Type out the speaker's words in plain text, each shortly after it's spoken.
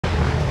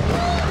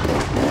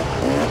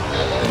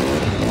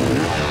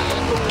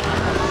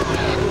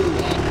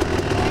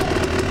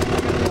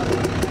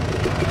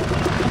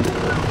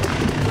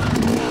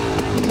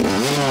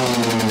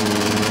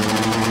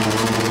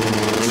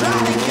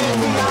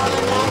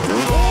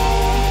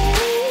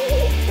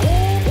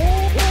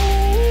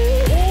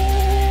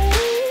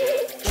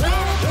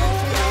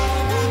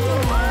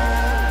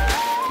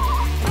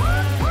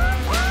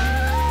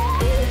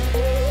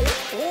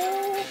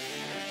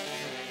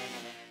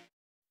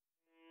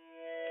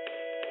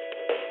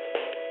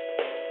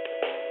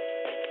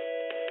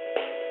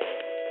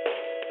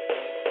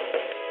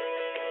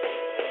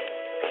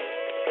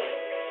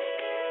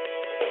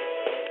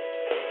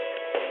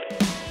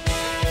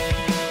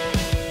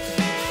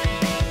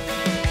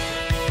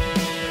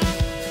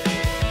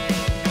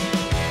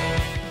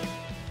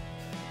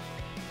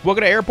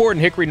Welcome to Airport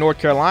in Hickory, North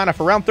Carolina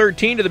for round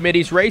 13 of the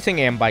MidEast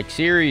Racing and Bike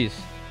Series.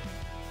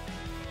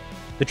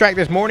 The track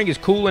this morning is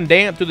cool and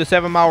damp through the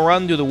 7-mile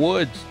run through the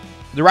woods.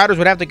 The riders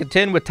would have to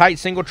contend with tight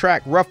single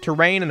track, rough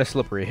terrain, and a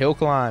slippery hill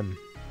climb.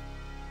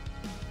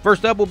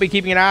 First up, we'll be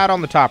keeping an eye out on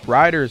the top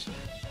riders.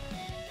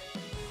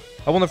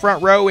 Up on the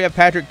front row, we have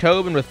Patrick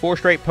Tobin with 4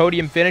 straight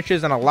podium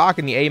finishes and a lock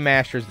in the A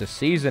Masters this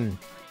season.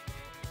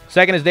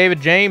 Second is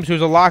David James,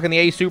 who's a lock in the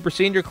A Super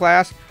Senior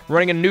class,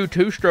 running a new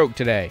 2-stroke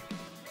today.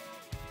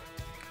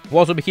 We'll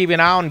also be keeping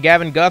an eye on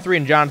Gavin Guthrie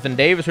and Jonathan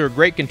Davis, who are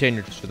great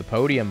contenders for the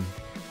podium.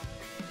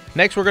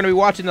 Next, we're going to be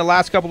watching the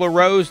last couple of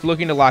rows,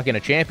 looking to lock in a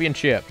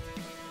championship.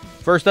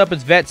 First up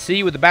is Vet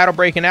C with the battle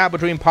breaking out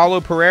between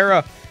Paulo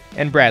Pereira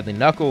and Bradley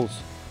Knuckles.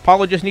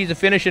 Paulo just needs to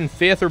finish in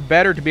 5th or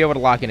better to be able to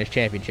lock in his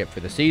championship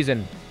for the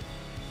season.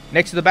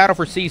 Next is the battle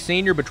for C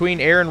Senior between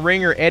Aaron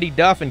Ringer, Eddie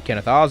Duff, and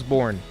Kenneth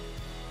Osborne.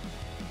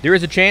 There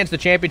is a chance the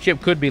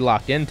championship could be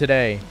locked in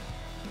today.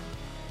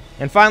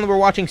 And finally, we're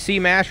watching C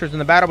Masters in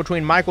the battle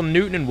between Michael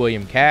Newton and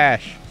William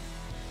Cash.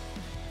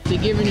 Is he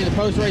giving you the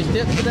post-race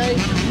tips today?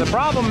 The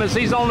problem is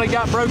he's only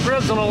got broke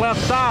ribs on the left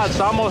side,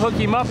 so I'm going to hook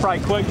him up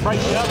right quick, break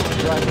the other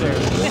one right there.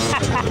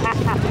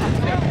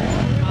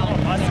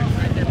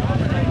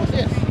 What's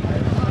this?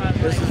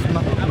 This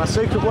is my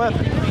secret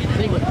weapon.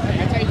 Secret.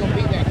 That's how you're going to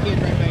beat that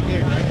kid right back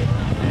there, right?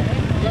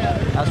 Yeah.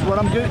 That's what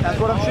I'm good. That's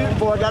what I'm shooting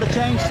for. I got to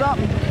change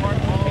something.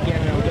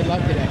 Again, man, good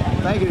luck today.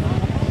 Thank you.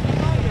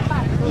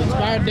 You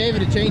inspired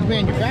David to change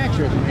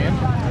manufacturers,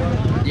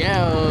 man.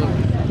 Yeah,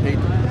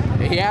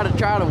 he had to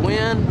try to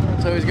win,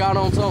 so he's got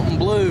on something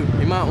blue.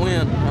 He might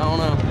win. I don't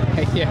know.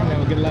 Yeah,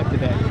 man, good luck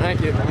today.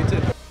 Thank you. You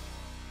too.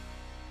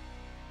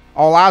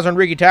 All eyes on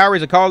Ricky Tower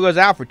as the call goes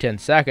out for 10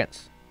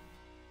 seconds.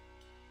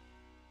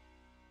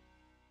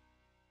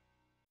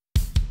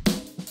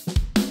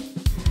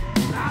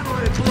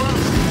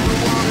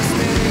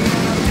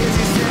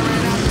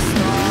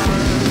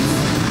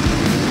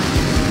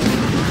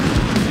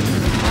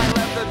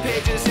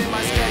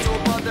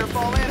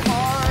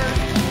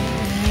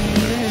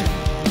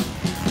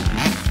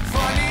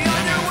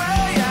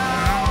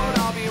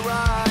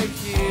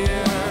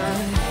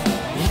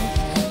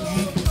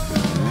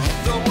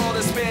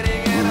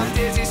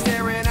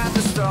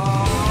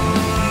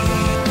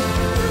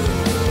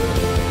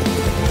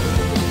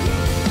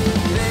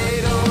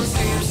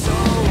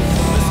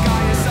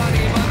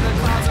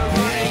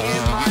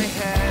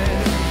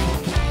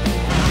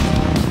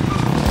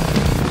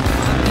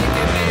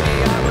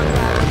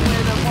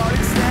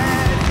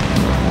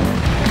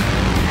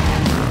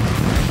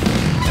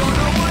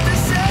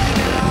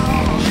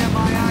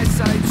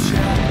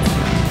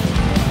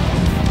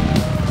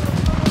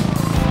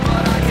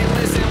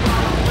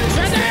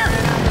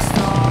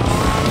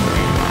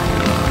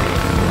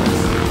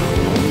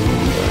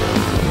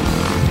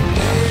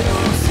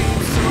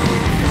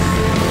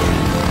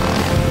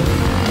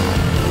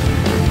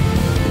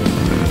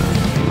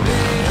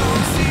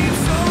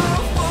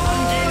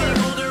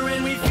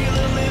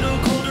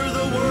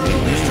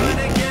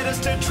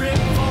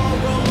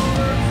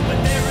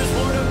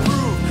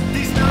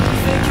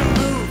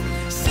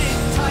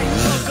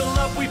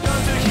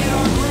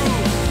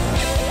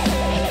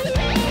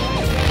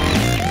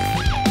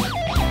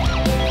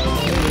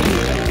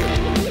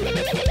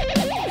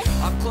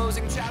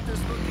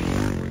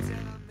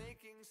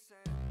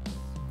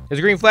 As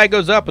the green flag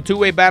goes up, a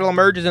two-way battle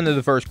emerges into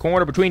the first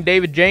corner between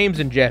David James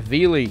and Jeff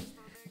Veely.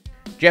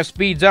 Jeff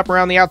speeds up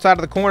around the outside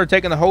of the corner,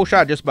 taking the whole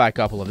shot just by a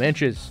couple of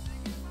inches.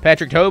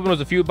 Patrick Tobin was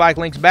a few bike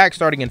lengths back,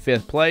 starting in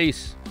 5th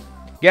place.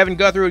 Gavin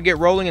Guthrie would get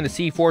rolling in the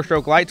C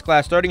 4-stroke lights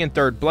class, starting in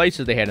 3rd place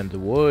as they head into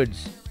the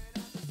woods.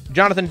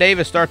 Jonathan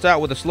Davis starts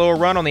out with a slower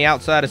run on the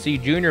outside of C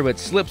Junior, but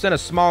slips in a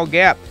small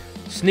gap,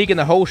 sneaking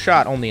the whole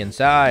shot on the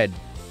inside.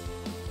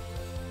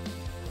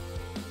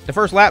 The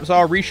first lap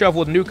saw a reshuffle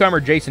with newcomer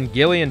Jason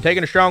Gillian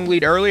taking a strong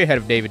lead early ahead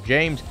of David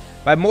James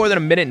by more than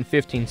 1 minute and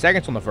 15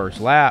 seconds on the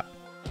first lap.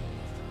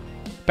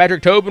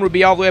 Patrick Tobin would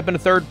be all the way up into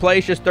 3rd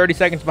place, just 30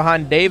 seconds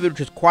behind David,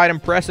 which is quite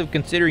impressive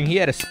considering he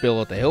had a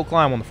spill at the hill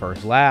climb on the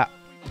first lap.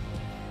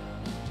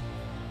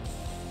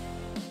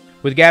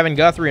 With Gavin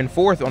Guthrie in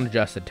 4th on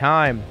adjusted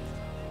time.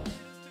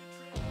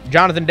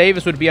 Jonathan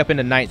Davis would be up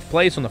into 9th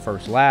place on the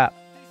first lap.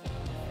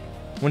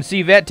 When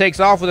C-Vet takes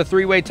off with a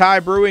 3-way tie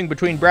brewing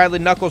between Bradley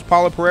Knuckles,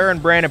 Paulo Pereira,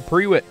 and Brandon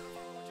Prewitt.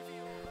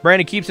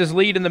 Brandon keeps his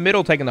lead in the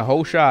middle, taking the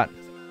whole shot.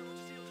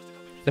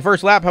 The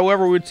first lap,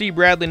 however, would see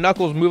Bradley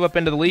Knuckles move up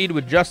into the lead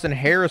with Justin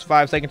Harris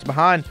 5 seconds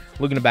behind,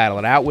 looking to battle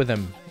it out with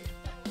him.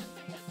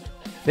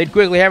 They'd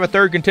quickly have a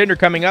 3rd contender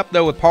coming up,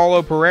 though, with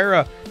Paulo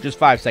Pereira just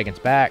 5 seconds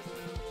back.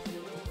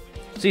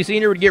 C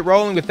Senior would get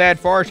rolling with Thad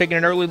Farr taking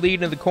an early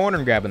lead into the corner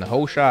and grabbing the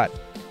whole shot.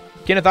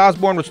 Kenneth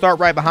Osborne would start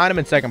right behind him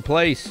in 2nd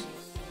place.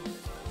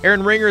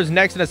 Aaron Ringer is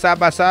next in a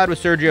side-by-side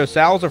with Sergio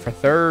Salazar for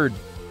 3rd.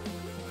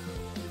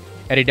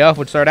 Eddie Duff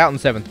would start out in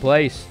 7th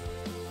place.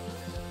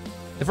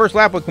 The first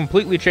lap would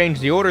completely change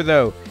the order,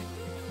 though.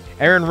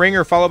 Aaron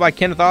Ringer, followed by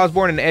Kenneth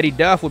Osborne and Eddie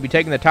Duff, would be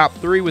taking the top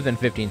 3 within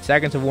 15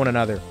 seconds of one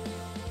another.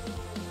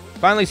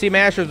 Finally, C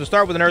Masters would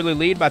start with an early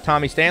lead by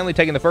Tommy Stanley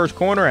taking the first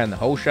corner and the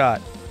whole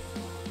shot.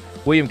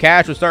 William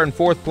Cash would start in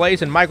 4th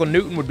place, and Michael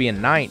Newton would be in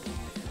 9th.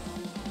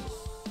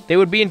 They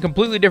would be in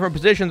completely different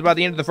positions by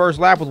the end of the first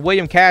lap, with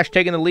William Cash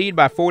taking the lead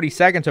by 40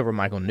 seconds over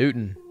Michael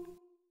Newton.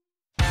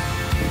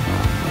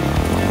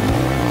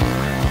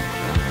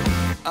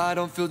 I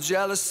don't feel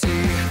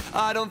jealousy,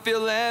 I don't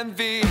feel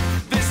envy.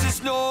 This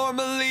is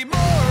normally more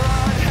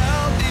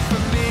unhealthy for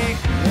me.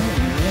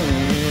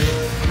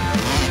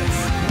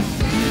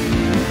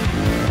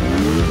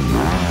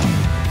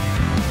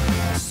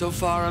 So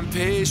far I'm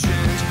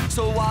patient,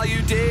 so while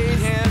you date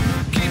him,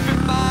 keep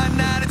in mind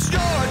that it's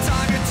your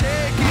time to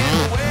take it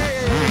away.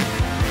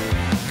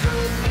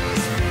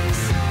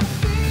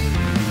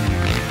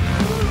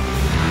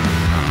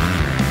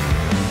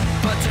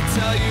 But to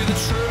tell you the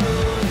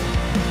truth,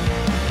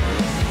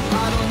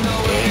 I don't know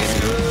if he's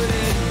good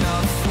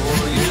enough for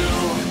you.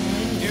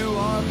 You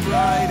are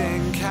bright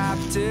and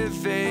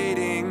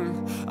captivating.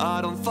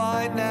 I don't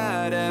find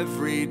that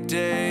every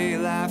day.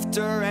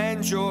 Laughter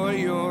and joy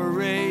you're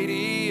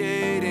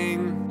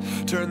radiating.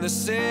 Turn the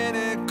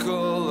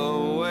cynical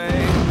away.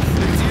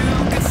 If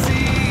you could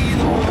see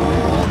the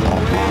world the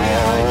way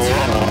I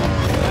do,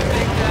 I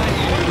think that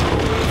you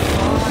would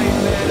find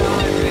that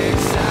I'm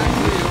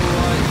exactly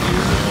what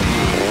you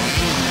need.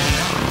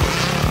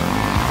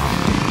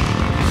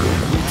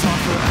 We talk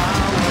for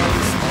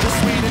hours, the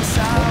sweet and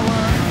sour.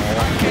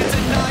 I can't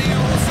deny you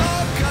hold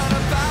some kind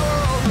of power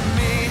over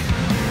me.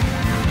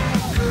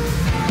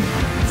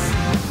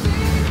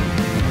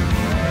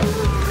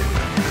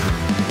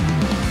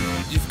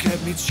 You've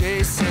kept me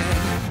chasing,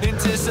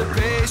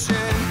 anticipation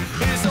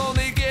is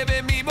only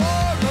giving me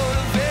more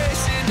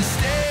motivation to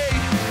stay.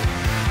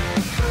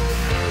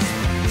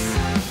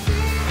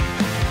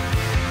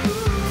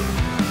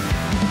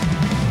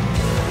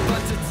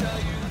 But to tell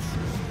you the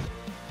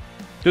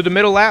truth, Through the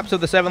middle laps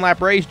of the 7-lap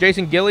race,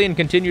 Jason Gillian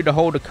continued to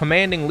hold a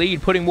commanding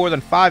lead, putting more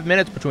than 5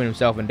 minutes between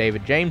himself and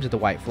David James at the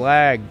white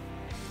flag.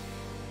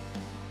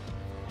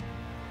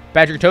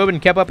 Patrick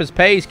Tobin kept up his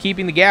pace,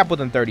 keeping the gap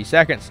within 30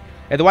 seconds.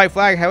 At the white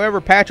flag, however,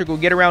 Patrick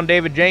would get around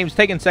David James,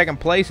 taking 2nd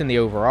place in the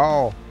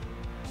overall.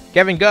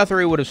 Kevin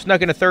Guthrie would have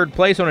snuck into 3rd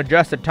place on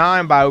adjusted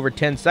time by over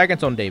 10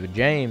 seconds on David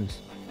James.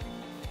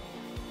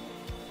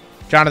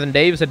 Jonathan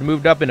Davis had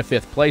moved up into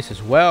 5th place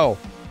as well.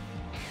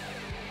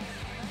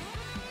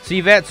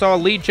 Cvette saw a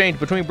lead change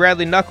between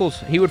Bradley Knuckles.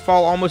 He would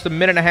fall almost a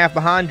minute and a half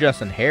behind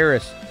Justin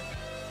Harris.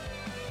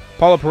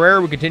 Paulo Pereira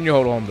would continue to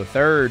hold on to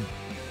 3rd.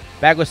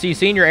 Back with C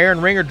Senior,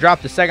 Aaron Ringer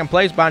dropped to 2nd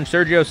place behind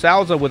Sergio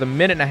Salza with a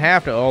minute and a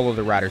half to all of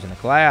the riders in the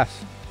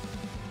class.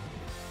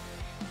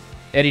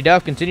 Eddie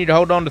Duff continued to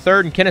hold on to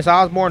 3rd, and Kenneth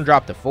Osborne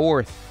dropped to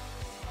 4th.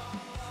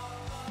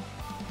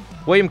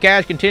 William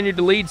Cash continued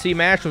to lead C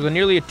Mash with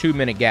nearly a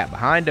 2-minute gap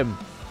behind him.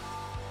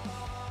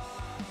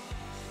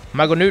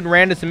 Michael Newton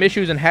ran into some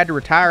issues and had to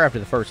retire after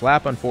the first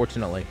lap,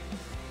 unfortunately.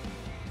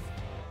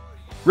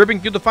 Ripping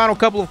through the final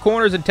couple of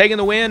corners and taking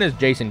the win is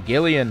Jason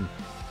Gillian.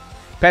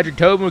 Patrick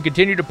Tobin would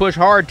continue to push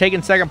hard,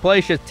 taking 2nd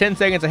place just 10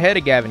 seconds ahead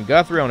of Gavin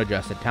Guthrie on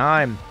adjusted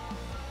time.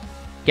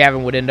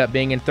 Gavin would end up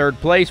being in 3rd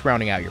place,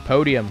 rounding out your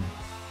podium.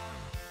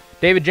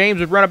 David James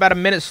would run about a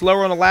minute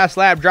slower on the last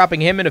lap,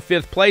 dropping him into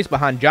 5th place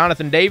behind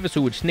Jonathan Davis,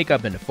 who would sneak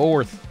up into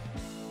 4th.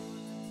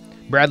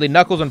 Bradley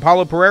Knuckles and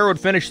Paulo Pereira would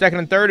finish 2nd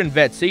and 3rd, and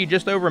Vet C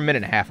just over a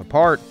minute and a half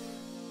apart.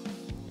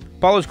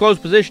 Paulo's close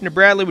position to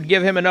Bradley would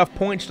give him enough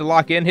points to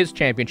lock in his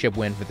championship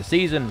win for the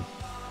season.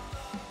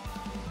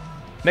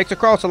 Next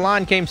across the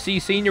line came C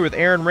Senior, with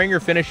Aaron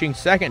Ringer finishing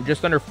 2nd,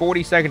 just under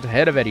 40 seconds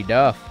ahead of Eddie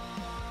Duff.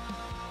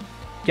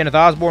 Kenneth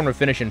Osborne would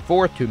finish in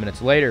 4th 2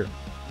 minutes later.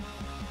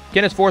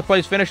 Kenneth's 4th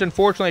place finish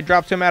unfortunately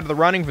drops him out of the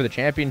running for the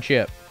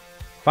championship.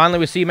 Finally,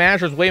 with C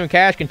Masters, William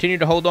Cash continued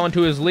to hold on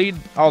to his lead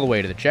all the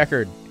way to the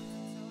checkered.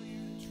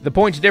 The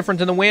points difference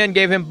in the win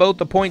gave him both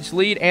the points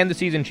lead and the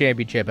season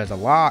championship as a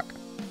lock.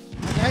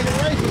 How the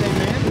race today,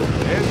 man?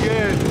 It's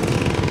good.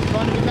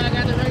 Fun to get back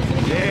out there racing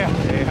again?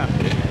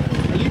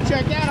 Yeah. You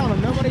checked out on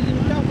him. Nobody's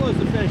even come close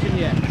to finishing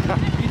yet.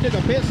 You took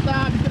a pit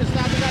stop. You could have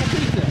stopped and got a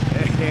pizza.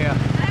 Yeah.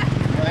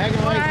 Well, heck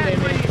of a race today,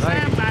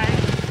 man.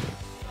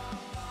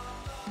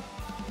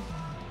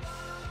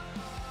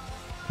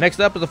 Next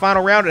up is the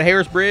final round at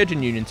Harris Bridge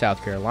in Union,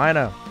 South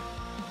Carolina.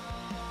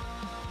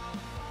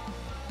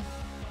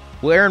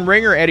 Will Aaron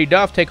Ringer or Eddie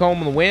Duff take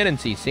home the win and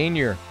C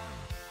Senior?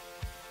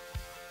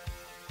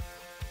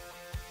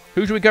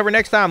 Who should we cover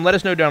next time? Let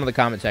us know down in the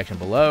comment section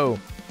below.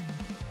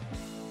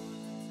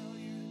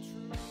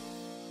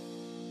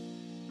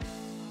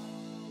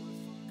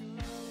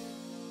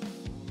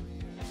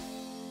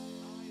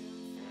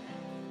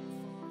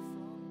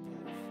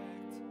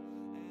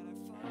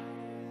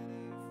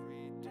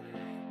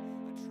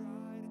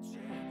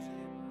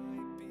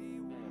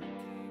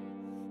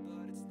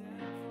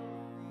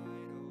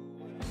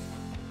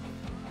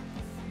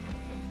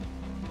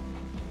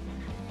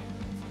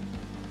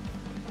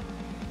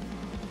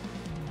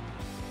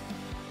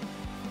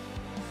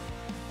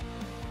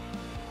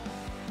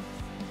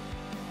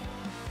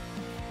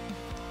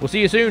 We'll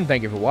see you soon.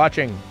 Thank you for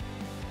watching.